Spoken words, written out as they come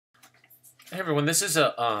Hey everyone, this is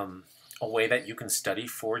a way that you can study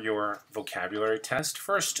for your vocabulary test.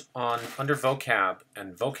 First, under Vocab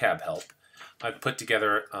and Vocab Help, I've put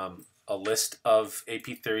together a list of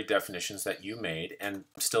AP Theory definitions that you made, and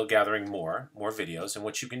I'm still gathering more videos. And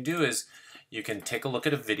what you can do is you can take a look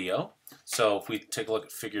at a video. So if we take a look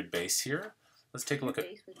at figured base here, let's take a look at...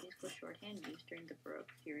 Base was used for shorthand used during the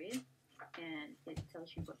Baroque period, and it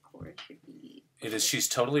tells you what chords should be... It is. She's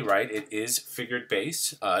totally right. It is figured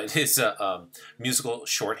bass. It is a musical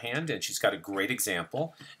shorthand, and she's got a great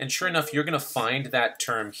example. And sure enough, you're going to find that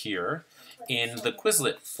term here in the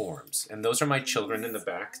Quizlet forms. And those are my children in the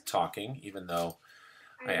back talking, even though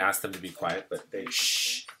I asked them to be quiet. But they,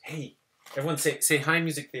 shh, hey, everyone say hi,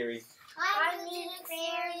 Music Theory. Hi, Music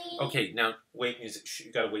Theory. Okay, now wait, music.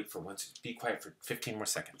 You got to wait for once. Be quiet for 15 more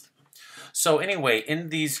seconds. So anyway, in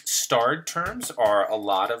these starred terms are a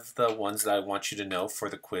lot of the ones that I want you to know for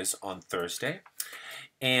the quiz on Thursday.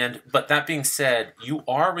 But that being said, you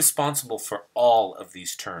are responsible for all of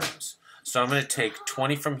these terms. So I'm going to take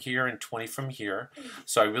 20 from here and 20 from here.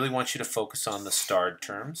 So I really want you to focus on the starred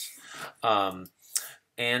terms. And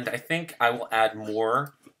I think I will add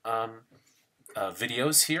more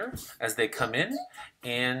videos here as they come in.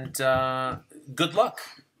 And good luck.